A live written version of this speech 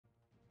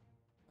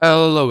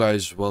Hello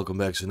guys, welcome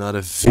back to another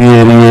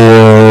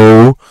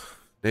video.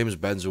 Name is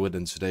Benzoid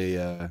and today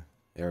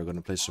we're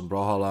gonna play some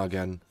Brawlhalla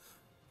again.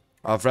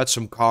 I've read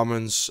some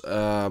comments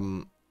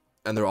and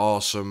they're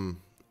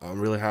awesome. I'm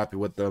really happy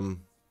with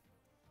them.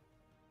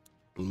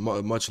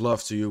 Much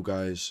love to you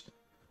guys.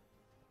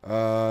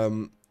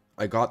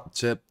 I got the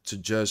tip to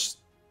just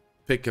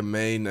pick a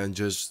main and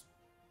just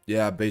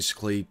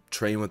basically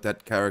train with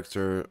that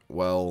character.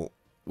 Well,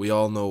 we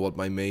all know what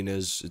my main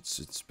is.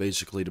 It's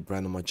basically the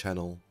brand of my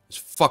channel. It's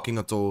fucking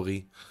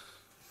Atori.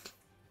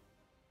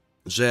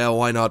 So yeah,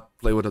 why not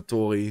play with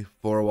Atori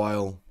for a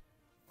while?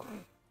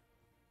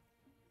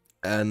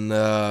 And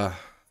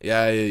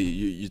yeah,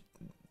 you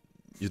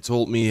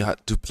told me how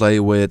to play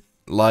with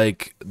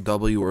like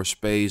W or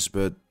space,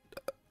 but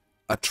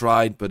I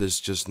tried, but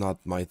it's just not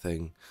my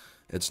thing.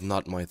 It's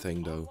not my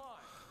thing though.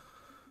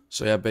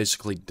 So yeah,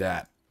 basically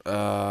that.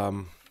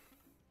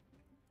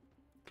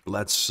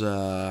 Let's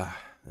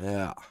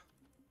yeah.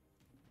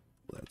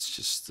 Let's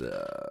just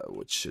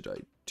what should I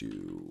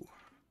do?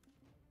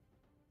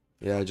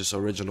 Yeah, just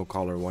original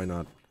color, why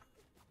not?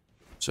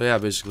 So yeah,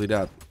 basically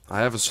that. I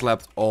haven't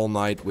slept all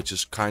night, which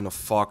is kind of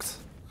fucked.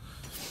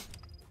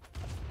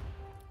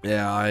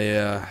 Yeah,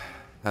 I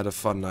had a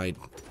fun night.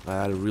 I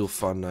had a real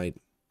fun night.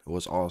 It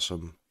was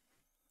awesome.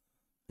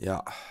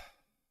 Ja.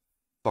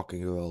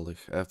 Fucking geweldig.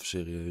 Even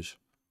serieus.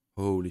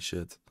 Holy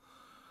shit.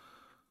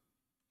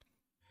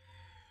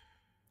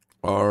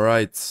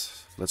 Alright.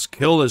 Let's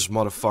kill this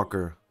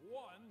motherfucker.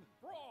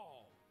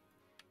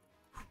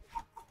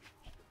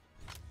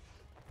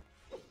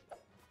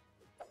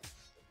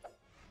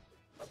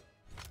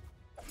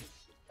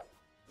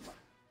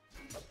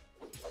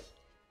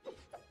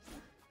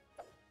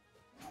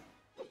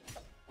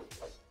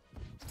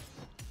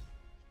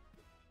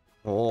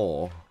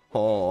 Oh.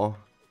 Oh.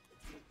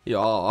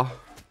 Ja.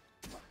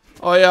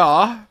 Oh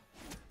ja.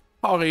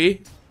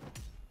 Harry.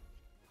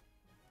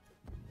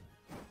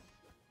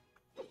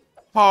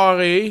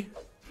 Harry.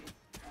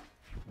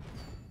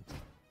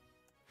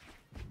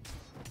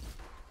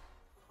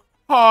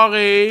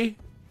 Harry.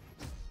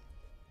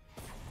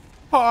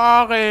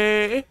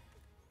 Harry.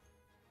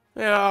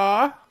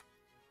 Ja.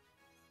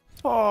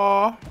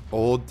 Oh.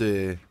 Oh,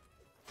 de.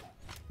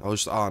 Nou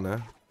is het aan, hè.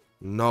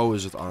 Nou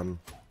is het aan.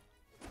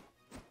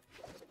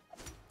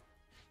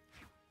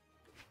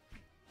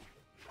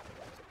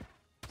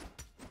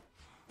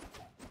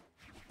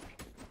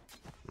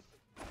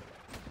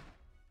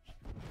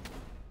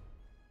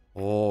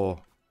 Oh.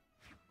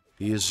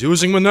 He is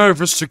using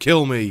maneuvers to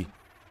kill me.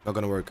 Not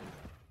gonna work.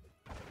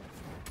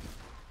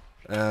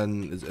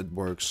 And it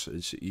works.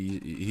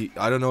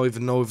 I don't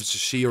even know if it's a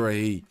she or a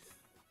he.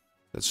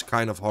 That's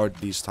kind of hard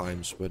these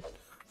times, but...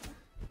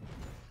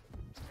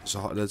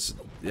 So that's...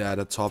 Yeah,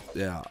 that top...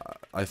 Yeah,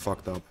 I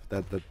fucked up.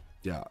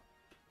 Yeah.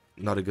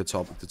 Not a good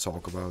topic to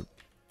talk about.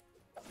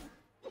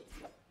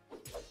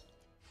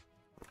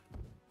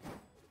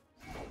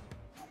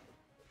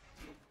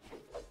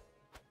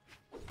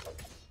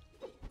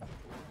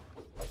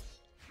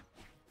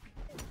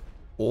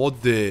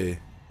 Ode.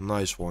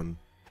 Nice one.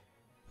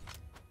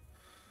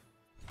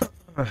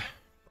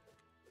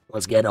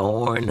 Let's get a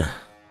horn.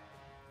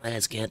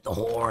 Let's get the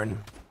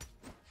horn.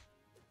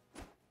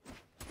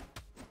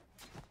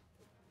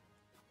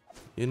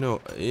 You know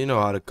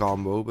how to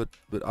combo, but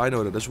I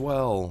know that as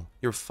well.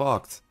 You're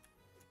fucked.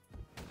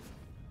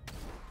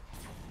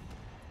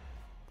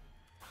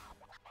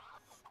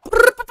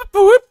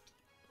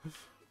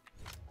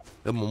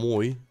 Helemaal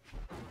mooi.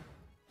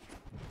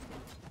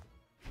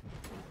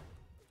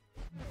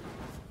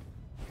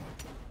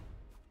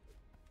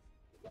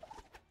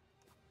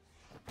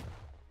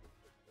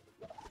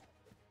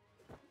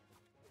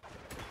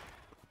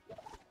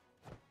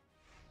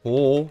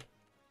 Oh.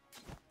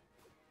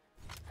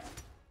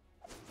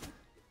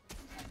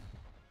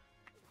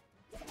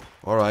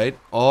 Alright,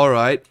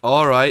 alright,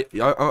 alright.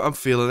 I'm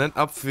feeling it,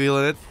 I'm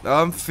feeling it,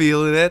 I'm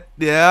feeling it.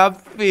 Yeah, I'm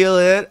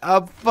feeling it.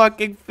 I'm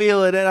fucking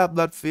feeling it. I'm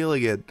not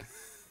feeling it.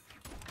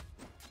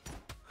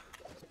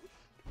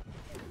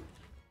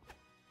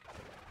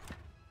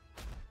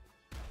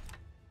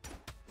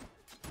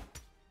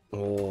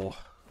 Oh,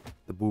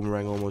 the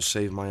boomerang almost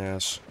saved my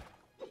ass.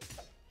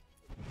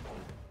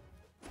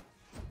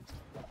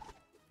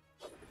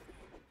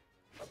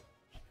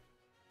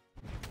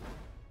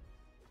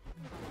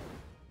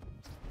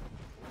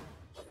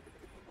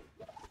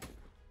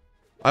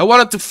 I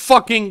wanted to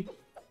fucking...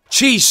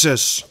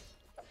 Jesus!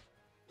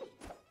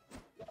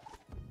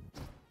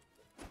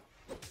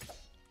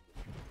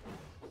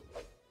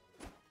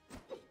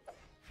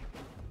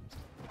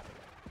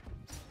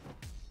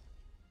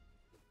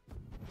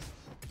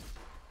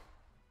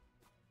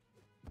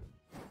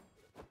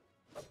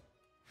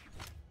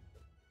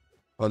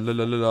 Oh, la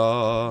la la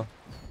la.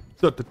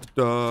 Da, da, da,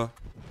 da.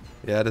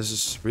 Yeah, this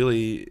is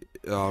really...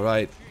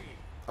 Alright.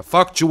 I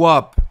fucked you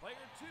up.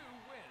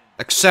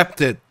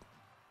 Accept it.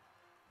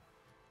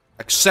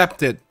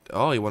 Accept it.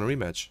 Oh, you want a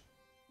rematch?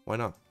 Why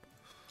not?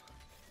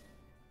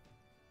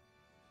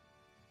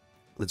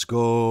 Let's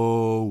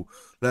go.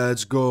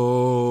 Let's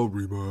go.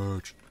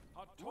 Rematch.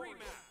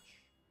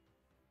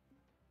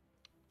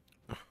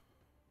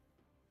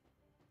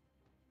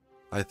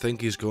 I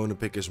think he's going to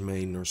pick his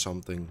main or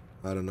something.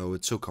 I don't know,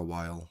 it took a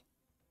while.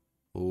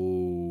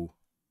 Oh,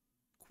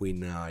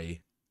 Queen Eye.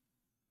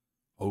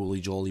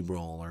 Holy jolly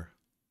brawler.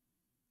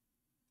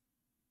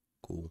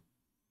 Cool.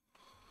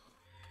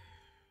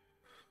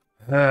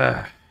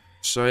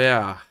 So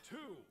ja.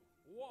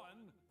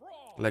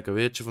 Lekker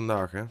weertje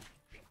vandaag, hè.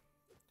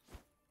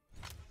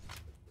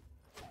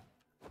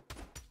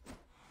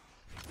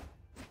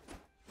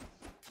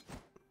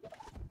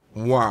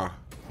 Mwah.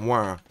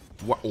 Mwah.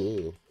 Mwah.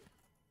 Oh.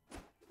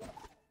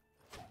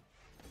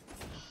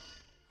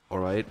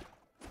 Alright.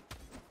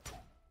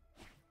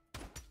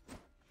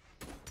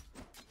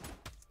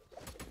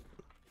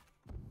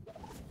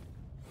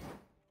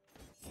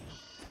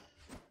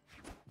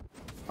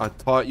 I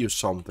taught you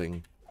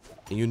something.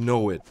 And you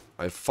know it.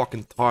 I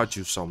fucking taught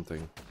you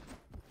something.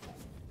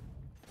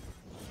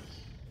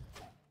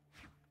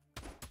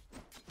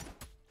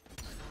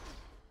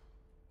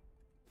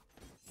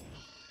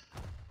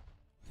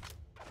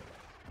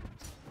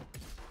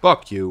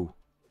 Fuck you.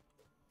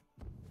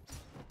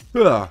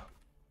 Ja,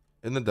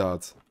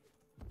 inderdaad.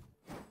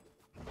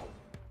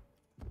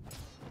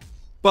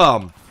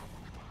 Bam.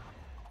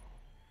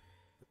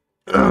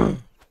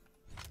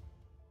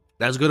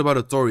 That's good about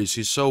the Tories.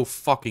 He's so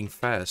fucking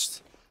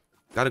fast.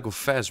 Gotta go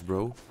fast,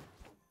 bro.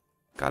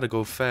 Gotta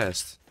go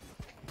fast.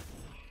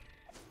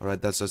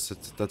 Alright,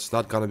 that's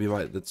not gonna be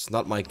my... That's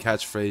not my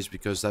catchphrase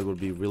because that would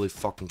be really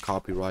fucking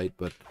copyright,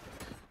 but...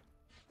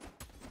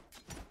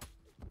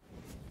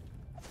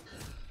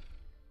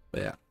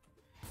 But yeah.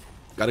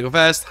 Gotta go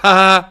fast.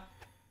 Haha.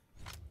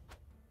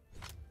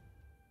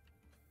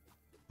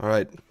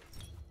 Alright.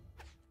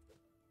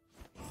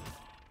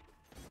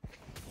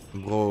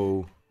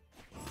 Bro.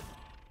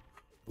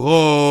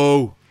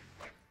 Bro.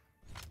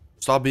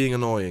 Stop being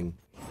annoying.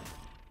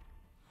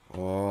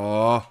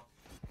 Oh.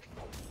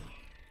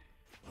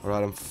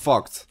 Alright, I'm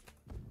fucked.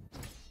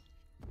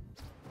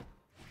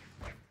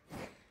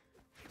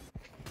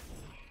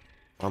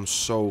 I'm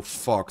so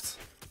fucked.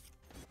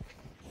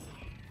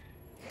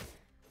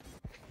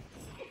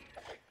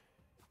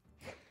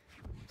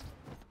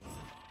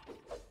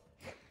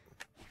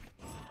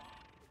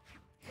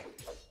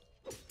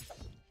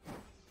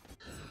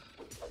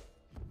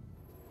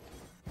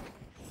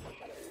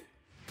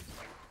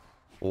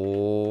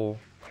 Oh.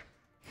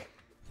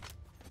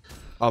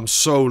 I'm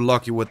so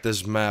lucky with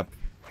this map.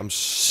 I'm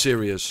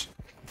serious.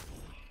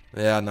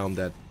 Yeah, now I'm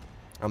dead.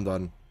 I'm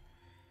done.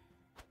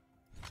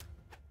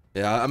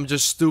 Yeah, I'm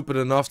just stupid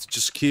enough to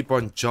just keep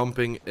on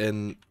jumping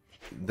in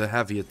the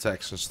heavy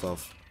attacks and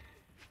stuff.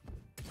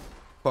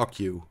 Fuck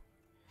you.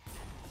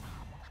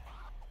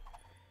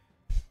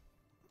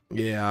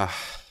 Yeah.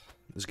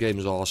 This game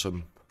is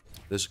awesome.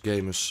 This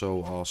game is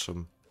so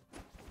awesome.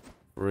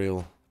 For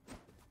real.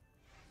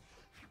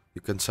 You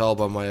can tell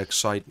by my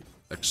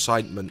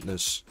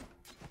excitementness.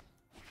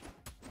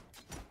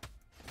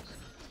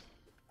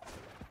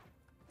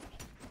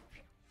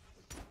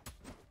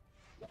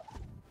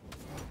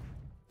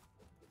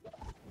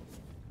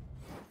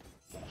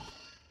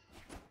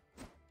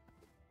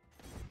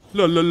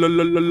 La la la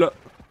la la la.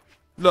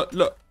 La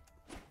la.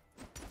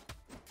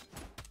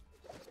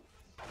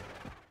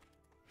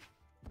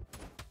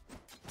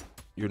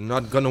 You're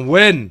not gonna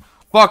win!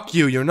 Fuck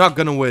you, you're not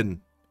gonna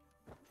win!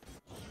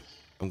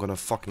 I'm gonna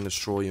fucking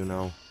destroy you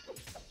now.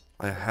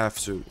 I have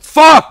to.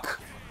 Fuck!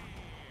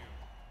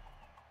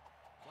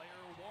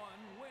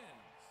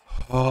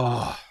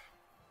 Oh,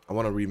 I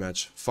want a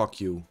rematch.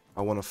 Fuck you.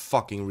 I want a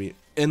fucking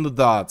In the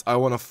dot. I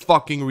want a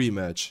fucking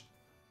rematch.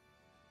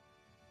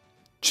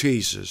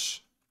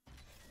 Jesus.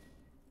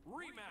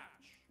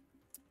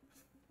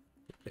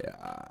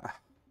 Yeah.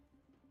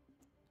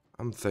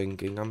 I'm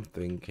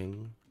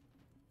thinking.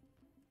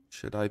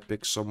 Should I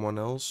pick someone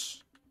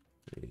else?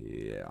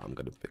 Yeah, I'm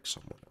gonna pick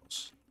someone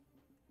else.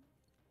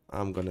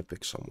 I'm gonna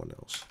pick someone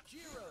else.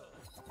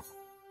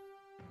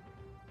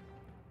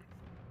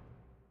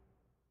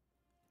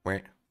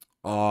 Wait.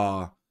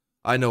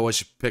 I know I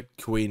should pick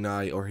Queen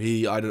Eye or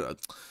he. I don't.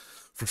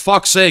 For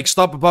fuck's sake,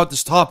 stop about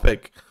this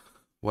topic.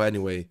 Well,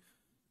 anyway,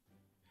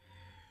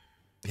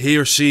 he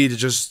or she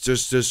just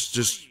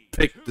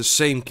pick the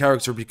same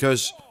character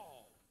because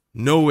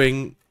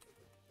knowing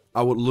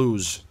I would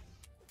lose.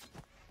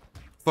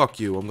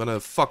 Fuck you. I'm gonna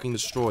fucking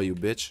destroy you,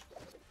 bitch.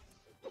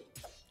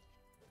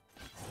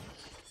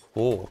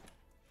 Oh.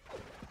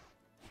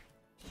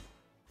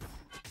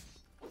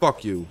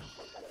 Fuck you.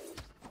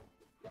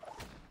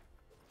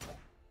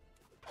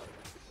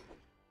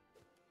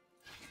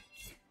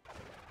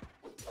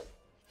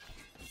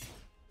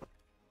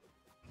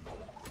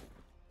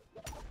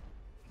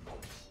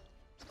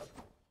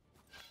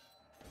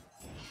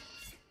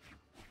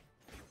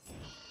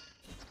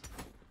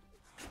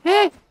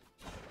 Hey!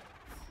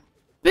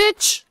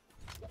 Bitch!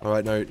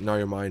 Alright, now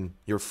you're mine.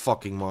 You're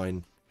fucking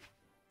mine.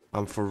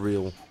 I'm for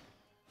real.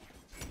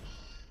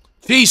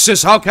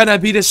 Jesus, how can I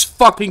be this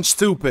fucking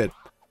stupid?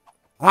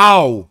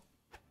 How?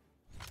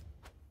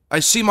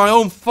 I see my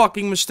own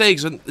fucking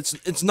mistakes and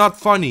it's not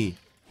funny.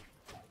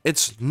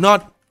 It's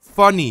not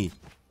funny.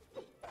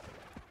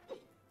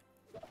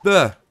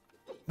 Duh.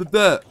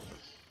 Duh.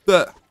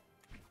 But.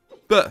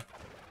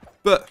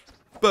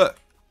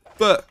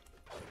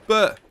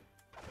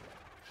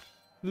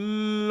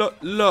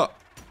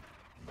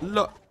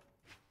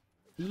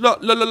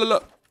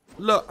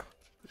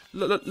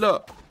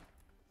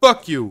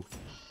 Fuck you.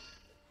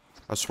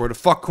 I swear the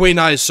fuck Queen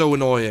Eye is so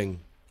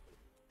annoying.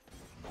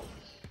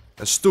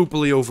 And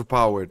stupidly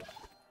overpowered.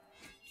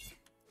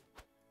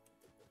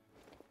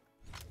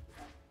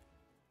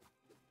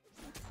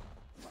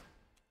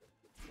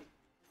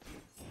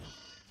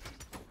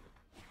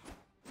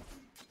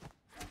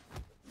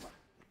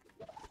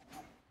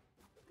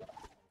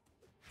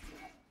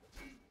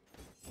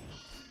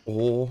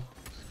 Oh,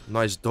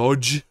 nice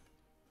dodge.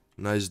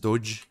 Nice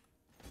dodge.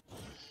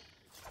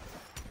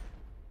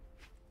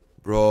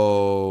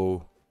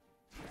 Bro.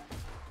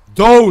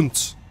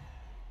 Don't!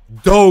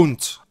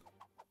 Don't!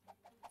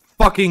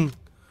 Fucking...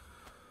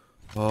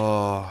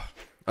 Oh,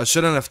 I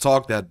shouldn't have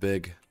talked that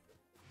big.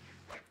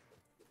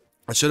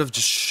 I should have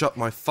just shut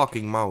my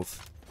fucking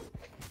mouth.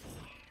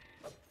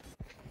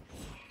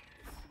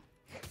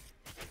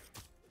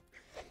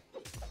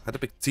 I had to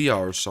pick Tia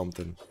or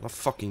something. Not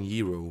fucking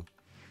hero.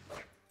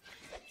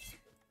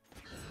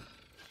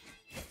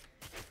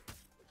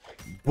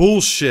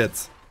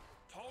 Bullshit.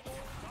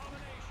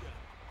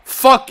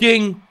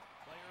 Fucking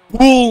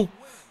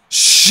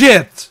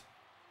bullshit.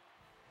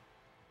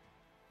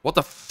 What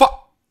the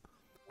fuck?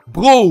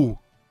 Bro.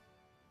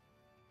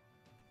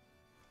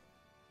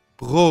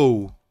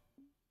 Bro.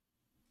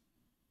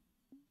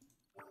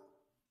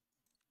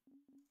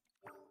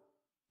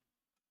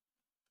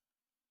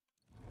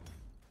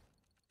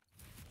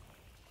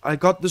 I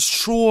got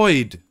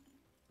destroyed.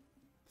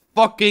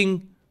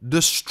 Fucking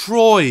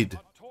destroyed.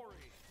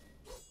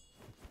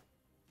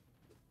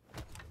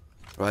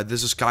 Right,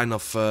 this is kind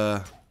of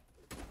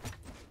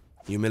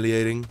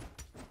humiliating.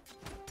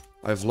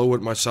 I've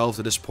lowered myself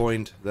to this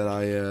point that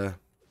I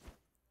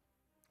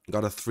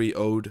got a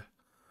 3-0'd.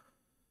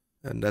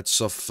 And that's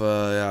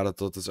yeah,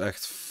 that is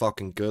echt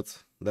fucking good.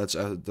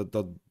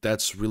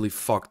 That's really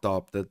fucked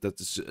up.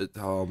 That is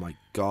oh my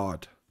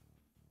god.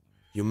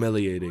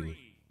 Humiliating.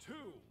 3, 2,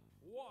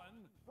 1,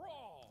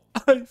 brawl.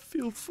 I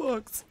feel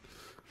fucked.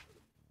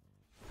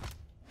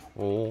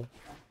 Oh.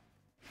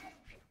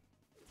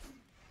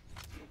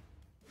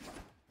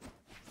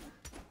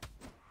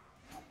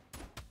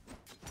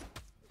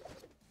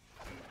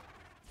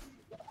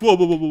 Whoa,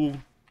 whoa, whoa, whoa,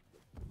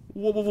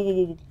 whoa, whoa, whoa,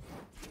 whoa, whoa.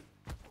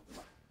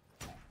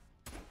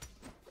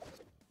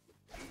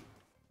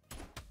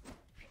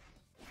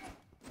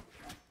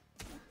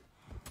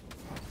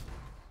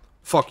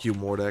 Fuck you,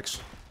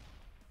 Mordex.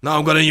 Now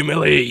I'm gonna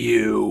humiliate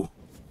you.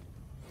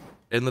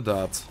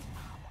 Inderdaad.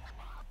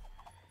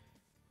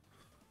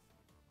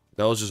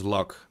 That was just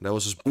luck. That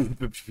was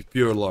just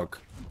pure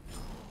luck.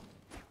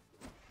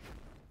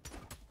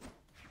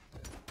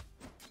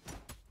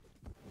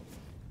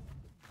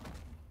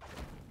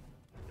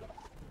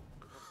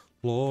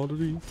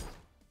 Lottery.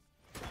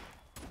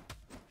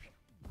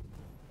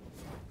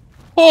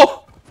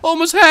 Oh!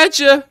 Almost had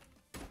you!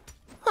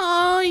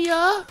 Oh,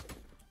 ja.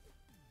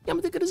 Ja,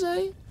 moet ik er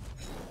zijn?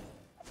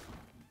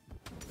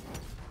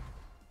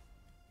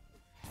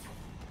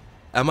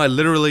 Am I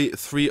literally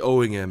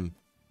 3-0ing him?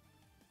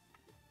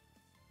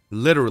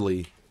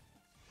 Literally.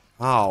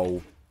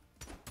 How?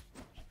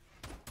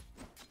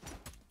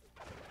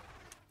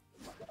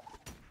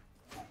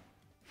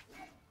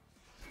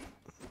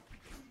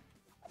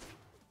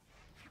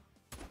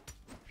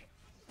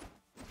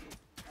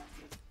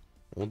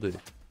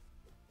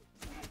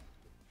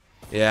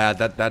 Yeah,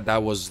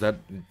 that was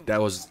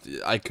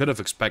I could have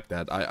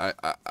expected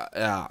that.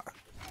 Yeah.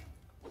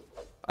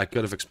 I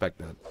could have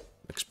expected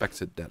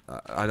that.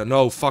 I don't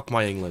know, fuck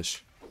my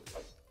English.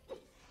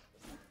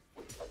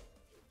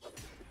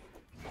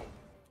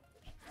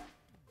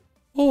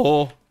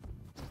 Oh.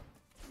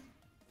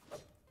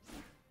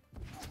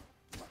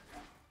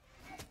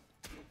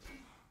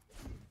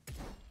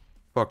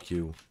 Fuck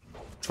you.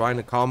 Trying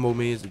to combo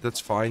me, that's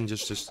fine.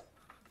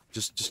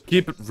 Just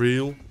keep it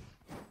real.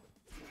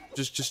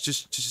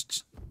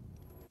 Just.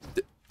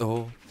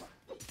 Oh.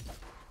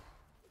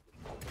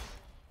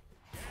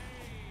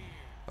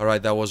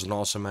 Alright, that was an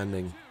awesome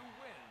ending.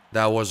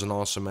 That was an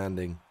awesome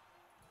ending.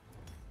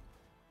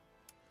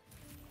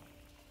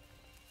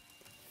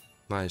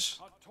 Nice.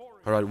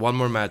 Alright, one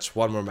more match.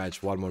 For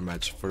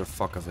the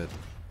fuck of it.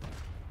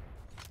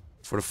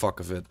 For the fuck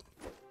of it.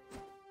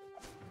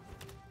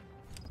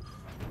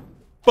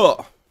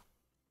 Oh.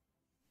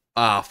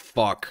 Ah,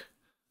 fuck.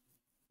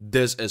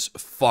 This is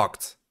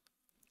fucked.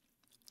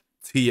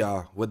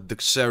 Tia with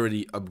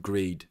dexterity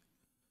upgrade.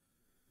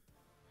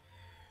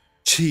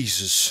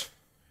 Jesus.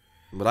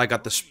 But I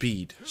got the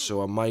speed,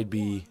 so I might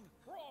be...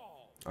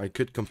 I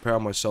could compare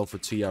myself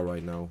with Tia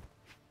right now.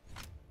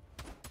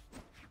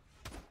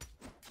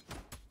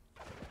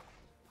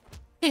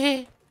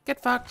 Hehe,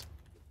 get fucked.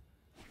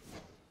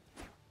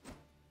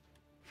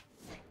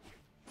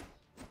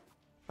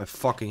 I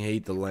fucking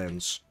hate the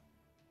lens.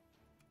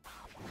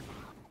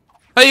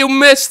 Hey, you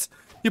missed!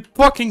 You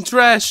fucking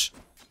trash!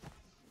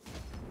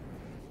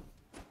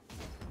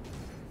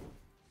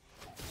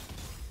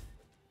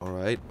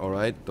 Alright,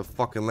 alright. The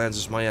fucking lens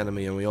is my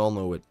enemy and we all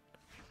know it.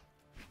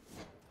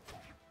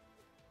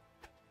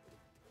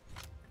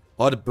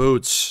 Oh, the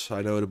boots.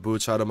 I know the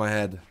boots out of my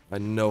head. I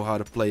know how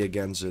to play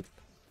against it.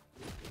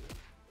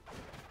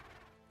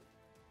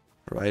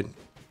 Right?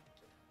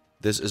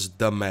 This is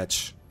the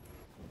match.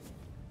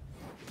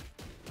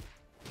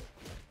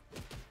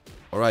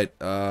 Alright,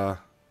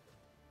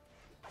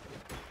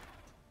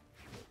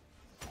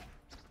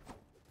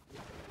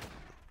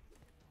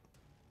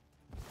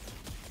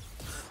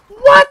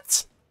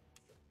 What?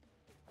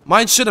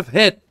 Mine should have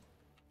hit.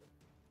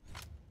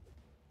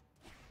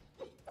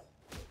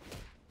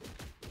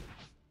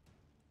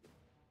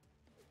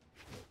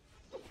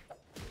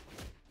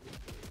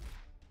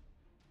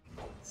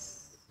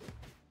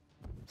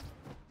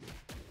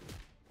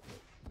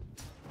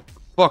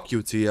 Fuck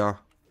you, Tia.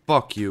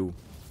 Fuck you.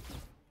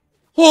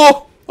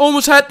 Oh!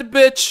 Almost had the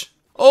bitch!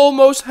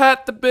 Almost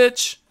had the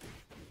bitch!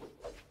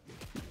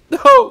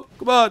 No!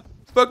 Come on!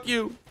 Fuck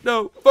you!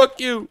 No! Fuck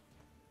you!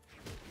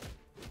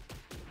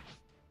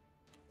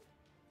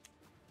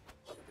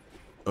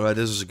 Alright,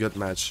 this is a good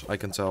match. I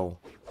can tell.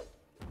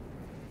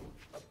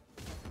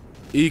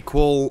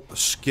 Equal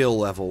skill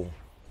level.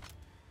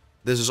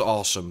 This is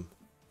awesome.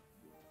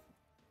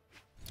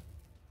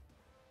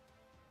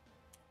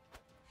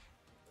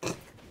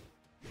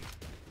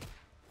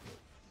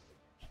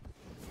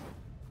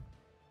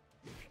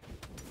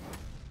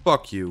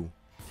 Fuck you.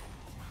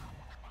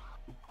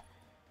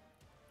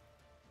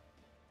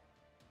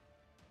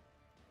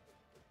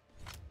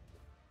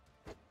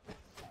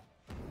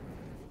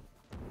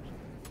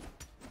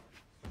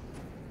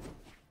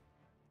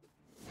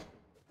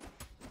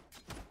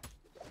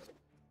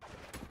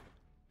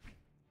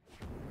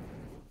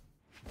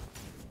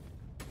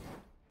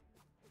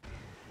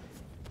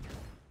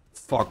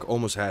 Fuck,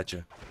 almost had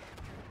you.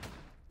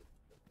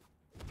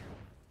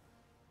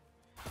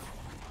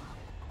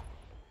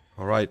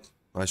 Alright,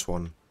 nice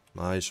one.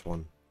 Nice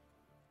one.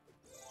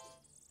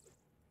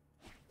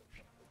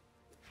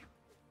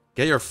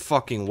 Get your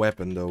fucking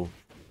weapon, though.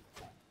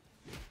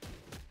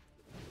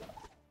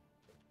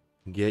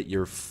 Get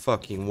your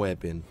fucking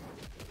weapon.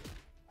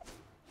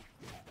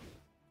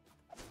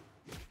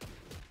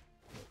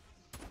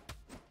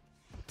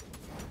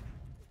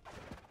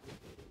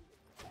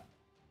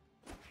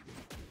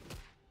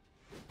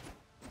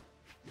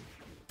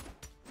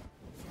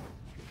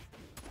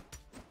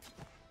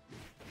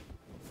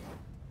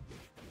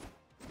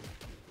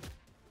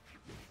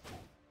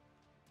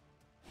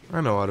 I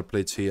know how to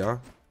play Tia.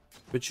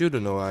 But you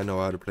don't know I know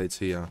how to play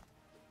Tia.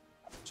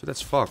 So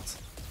that's fucked.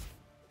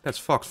 That's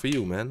fucked for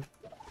you, man.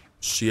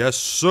 Yes,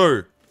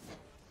 sir!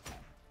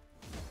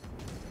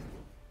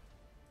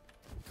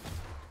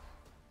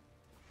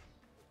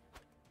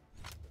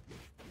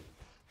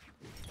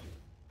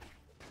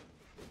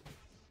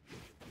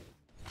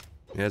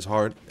 Yeah, it's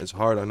hard. It's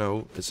hard, I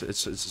know.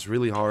 It's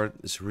really hard.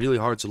 It's really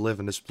hard to live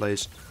in this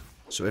place.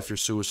 So if you're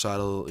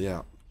suicidal,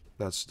 yeah.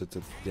 That's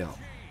the yeah.